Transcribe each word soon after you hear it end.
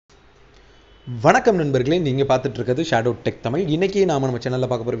வணக்கம் நண்பர்களே, நீங்க பார்த்துட்டு இருக்கிறது ஷேடோ டெக் தமிழ். இன்னைக்கு நாம நம்ம சேனல்ல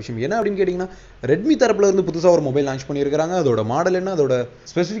பார்க்க போற விஷயம் என்ன அப்படின்னு கேட்டிங்கன்னா, Redmi தரப்புல இருந்து புதுசா ஒரு மொபைல் லான்ச் பண்ணியிருக்காங்க. அதோட மாடல் என்ன, அதோட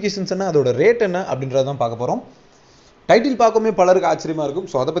ஸ்பெசிஃபிகேஷன்ஸ் என்ன, அதோட ரேட் என்ன அப்படின்றத தான் பார்க்க போறோம். டைட்டில் பார்க்கவே பலருக்கு ஆச்சரியமா இருக்கும்.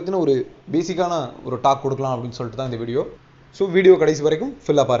 ஸோ அதை பத்தின ஒரு பேசிக்கான ஒரு டாக் கொடுக்கலாம் அப்படின்னு சொல்லிட்டு தான் இந்த வீடியோ. ஸோ வீடியோ கடைசி வரைக்கும்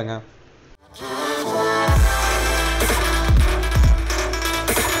ஃபுல்லா பாருங்க.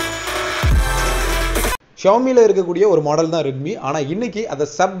 Xiaomi-ல இருக்கக்கூடிய ஒரு மாடல் தான் Redmi. ஆனால் இன்னைக்கு அதை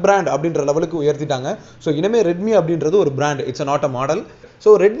சப் பிராண்ட் அப்படின்ற லெவலுக்கு உயர்த்திட்டாங்க. ஸோ இனிமேல் Redmi அப்படின்றது ஒரு brand, it's not a model. So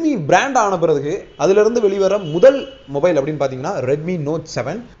Redmi brand ஆன பிறகு அதிலிருந்து வெளிவர முதல் மொபைல் அப்படின்னு பார்த்தீங்கன்னா Redmi Note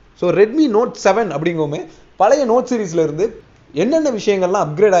 7. So Redmi Note 7 அப்படிங்கவுமே பழைய நோட் சீரீஸ்ல இருந்து என்னென்ன விஷயங்கள்லாம்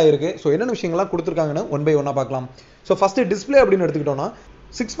அப்கிரேட் ஆகிருக்கு, ஸோ என்னென்ன விஷயங்கள்லாம் கொடுத்துருக்காங்கன்னு ஒன் பை ஒன்னாக பார்க்கலாம். ஸோ ஃபர்ஸ்ட் டிஸ்பிளே அப்படின்னு எடுத்துக்கிட்டோம்னா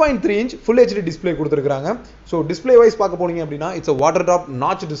 6.3 inch ஃபுல் ஹெச்டி டிஸ்பிளே கொடுத்துருக்காங்க. ஸோ டிஸ்பிளே வைஸ் பார்க்க போனீங்க அப்படின்னா it's water drop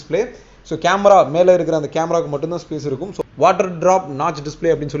notch display. So camera மேலே இருக்கிற அந்த கேமராவுக்கு மட்டும்தான் ஸ்பேஸ் இருக்கும். So water drop notch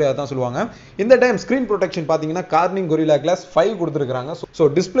display அப்படின்னு சொல்லி அதான் சொல்லுவாங்க. இந்த டைம் ஸ்க்ரீன் ப்ரொடெக்ஷன் பார்த்தீங்கன்னா கார்னிங் கொரில்லா கிளாஸ் 5 கொடுத்துருக்காங்க. ஸோ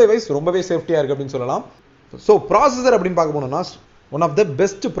டிஸ்பிளே வைஸ் ரொம்பவே சேஃப்டியாக இருக்குது அப்படின்னு சொல்லலாம். ஸோ ப்ராசஸர் அப்படின்னு பார்க்க போனோம்னா one of the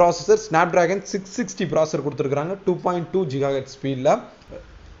best processor Snapdragon 660 processor கொடுத்துருக்காங்க 2.2 GHz ஸ்பீடில்.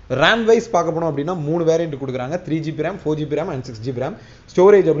 ரேம் வைஸ் பார்க்க போனோம் அப்படின்னா 3 வேரியன்ட் கொடுக்குறாங்க, 3GB RAM, 4GB RAM and 6GB RAM.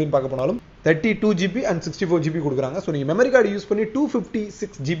 Storage அப்படின்னு பார்க்க போனாலும் 32GB அண்ட் 64GB கொடுக்குறாங்க. ஸோ நீங்கள் மெமரி கார்டு யூஸ் பண்ணி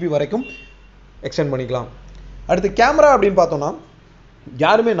 256GB வரைக்கும் எக்ஸ்டெண்ட் பண்ணிக்கலாம். அடுத்து கேமரா அப்படின்னு பார்த்தோம்னா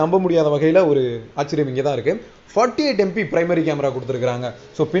யாருமே நம்ப முடியாத வகையில் ஒரு ஆச்சரியம் இங்கே தான் இருக்குது. 48 MP பிரைமரி கேமரா கொடுத்துருக்காங்க.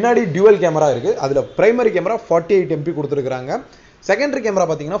 ஸோ பின்னாடி டியூவல் கேமரா இருக்குது, அதில் பிரைமரி கேமரா 48 MP கொடுத்துருக்காங்க. செகண்டரி கேமரா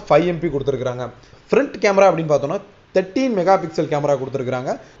பார்த்தீங்கன்னா 5 MP கொடுத்துருக்காங்க. ஃப்ரண்ட் கேமரா அப்படின்னு பார்த்தோம்னா 13 மெகா பிக்சல் கேமரா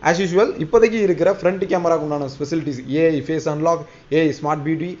கொடுத்துருக்காங்க. ஆஸ் யூஸ்வல் இப்போதைக்கு இருக்கிற ஃப்ரண்ட் கேமராக்கு உண்டான specialities AI face unlock, AI smart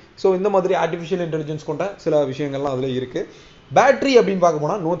beauty, so இந்த மாதிரி ஆர்டிஃபிஷியல் இன்டெலிஜென்ஸ் கொண்ட சில விஷயங்கள்லாம் அதில் இருக்குது. பேட்டரி அப்படின்னு பார்க்க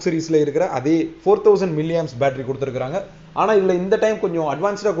போனால் நோட் சீரீஸில் இருக்கிற அதே 4000 mAh பேட்டரி கொடுத்துருக்காங்க. ஆனால் இதில் இந்த டைம் கொஞ்சம்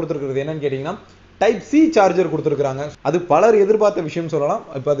அட்வான்ஸ்டாக கொடுத்துருக்கிறது என்னன்னு கேட்டிங்கன்னா டைப் சி சார்ஜர் கொடுத்துருக்காங்க. அது பலர் எதிர்பார்த்த விஷயம் சொல்லலாம்,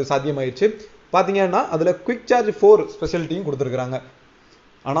 இப்போ அது சாத்தியமாயிடுச்சு. பார்த்தீங்கன்னா அதில் குவிக் சார்ஜ் 4 ஸ்பெஷாலிட்டியும் கொடுத்துருக்காங்க.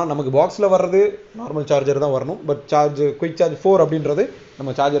 ஆனால் நமக்கு பாக்ஸில் வர்றது நார்மல் சார்ஜர் தான் வரணும், பட் குயிக் சார்ஜ் 4 அப்படின்றது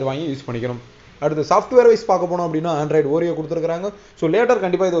நம்ம சார்ஜர் வாங்கி யூஸ் பண்ணிக்கணும். அடுத்து சாஃப்ட்வேர் வைஸ் பார்க்க போனோம் அப்படின்னா ஆண்ட்ராய்டு ஓரியோ கொடுத்துருக்காங்க. ஸோ லேட்டர்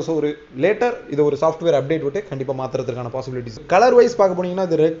கண்டிப்பாக இது ஒரு சாஃப்ட்வேர் அப்டேட் விட்டு கண்டிப்பாக மாற்றுறதுக்கான பாசிபிலிட்டிஸ். கலர் வைஸ் பார்க்க போனீங்கன்னா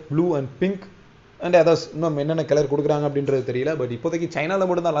இது red, blue and pink and others இன்னும் என்னென்ன கலர் கொடுக்குறாங்க அப்படின்றது தெரியல. பட் இப்போதைக்கு சைனாவில்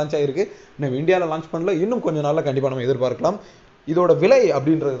மட்டும் தான் லான்ச் ஆகிருக்கு, நம்ம இந்தியாவில் லான்ச் பண்ணல. இன்னும் கொஞ்சம் நாளில் கண்டிப்பாக நம்ம எதிர்பார்க்கலாம். இதோட விலை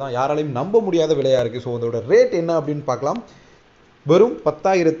அப்படின்றது தான் யாராலையும் நம்ப முடியாத விலையாக இருக்குது. ஸோ இதோட ரேட் என்ன அப்படின்னு பார்க்கலாம். வெறும்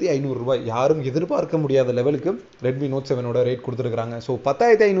 10,500 ரூபாய். யாரும் எதிர்பார்க்க முடியாத லெவலுக்கு Redmi Note 7ஓட ரேட் கொடுத்துருக்காங்க. ஸோ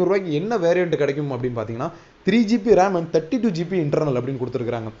 10,500 ரூபாய்க்கு என்ன வேரியன்ட் கிடைக்கும் அப்படின்னு பார்த்தீங்கன்னா 3GB RAM and 32GB internal அப்படின்னு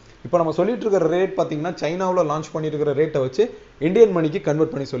கொடுத்துருக்காங்க. இப்போ நம்ம சொல்லிட்டு இருக்கிற ரேட் பார்த்தீங்கன்னா சைனாவில் லான்ச் பண்ணியிருக்கிற ரேட்டை வச்சு இந்தியன் மணிக்கு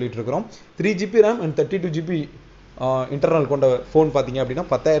கன்வெர்ட் பண்ணி சொல்லிட்டு இருக்கிறோம். 3GB RAM and 32GB internal கொண்ட ஃபோன் பார்த்தீங்க அப்படின்னா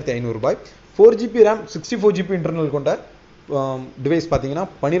 10,500 ரூபாய். 4GB RAM 64GB இன்டர்னல் கொண்ட டிவைஸ் பார்த்தீங்கன்னா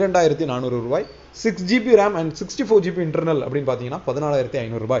 12,400 ரூபாய். 6GB RAM and 64GB internal அப்படின்னு பார்த்தீங்கன்னா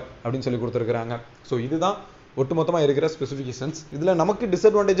 14,500 ரூபாய் அப்படின்னு சொல்லி கொடுத்துருக்காங்க. ஸோ இதுதான் ஒட்டுமொத்தமாக இருக்கிற ஸ்பெசிஃபிகேஷன்ஸ். இதில் நமக்கு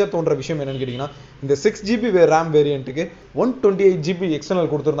டிஸ்அட்வான்டேஜாக தோன்ற விஷயம் என்னன்னு கேட்டிங்கன்னா இந்த 6GB RAM வேரியண்ட்டுக்கு 128GB எக்ஸ்டர்னல்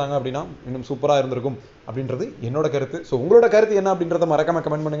கொடுத்துருந்தாங்க அப்படின்னா இன்னும் சூப்பராக இருந்திருக்கும் அப்படின்றது என்னோட கருத்து. ஸோ உங்களோட கருத்து என்ன அப்படின்றத மறக்காம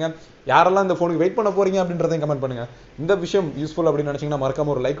கமெண்ட் பண்ணுங்க. யாரெல்லாம் இந்த ஃபோனுக்கு வெயிட் பண்ண போறீங்க அப்படின்றதையும் கமெண்ட் பண்ணுங்க. இந்த விஷயம் யூஸ்ஃபுல் அப்படின்னு நினைச்சீங்கன்னா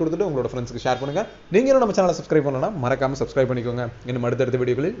மறக்காம ஒரு லைக் கொடுத்துட்டு உங்களோட ஃப்ரெண்ட்ஸ்க்கு ஷேர் பண்ணுங்க. நீங்களும் நம்ம சேனலை சப்ஸ்கிரைப் பண்ணலாம், மறக்காம சப்ஸ்கிரைப் பண்ணிக்கோங்க. இன்னும் அடுத்தடுத்த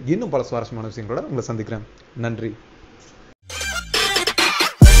வீடியோக்களில் இன்னும் பல சுவாரஸ்யமான விஷயங்களோட உங்களை சந்திக்கிறேன். நன்றி.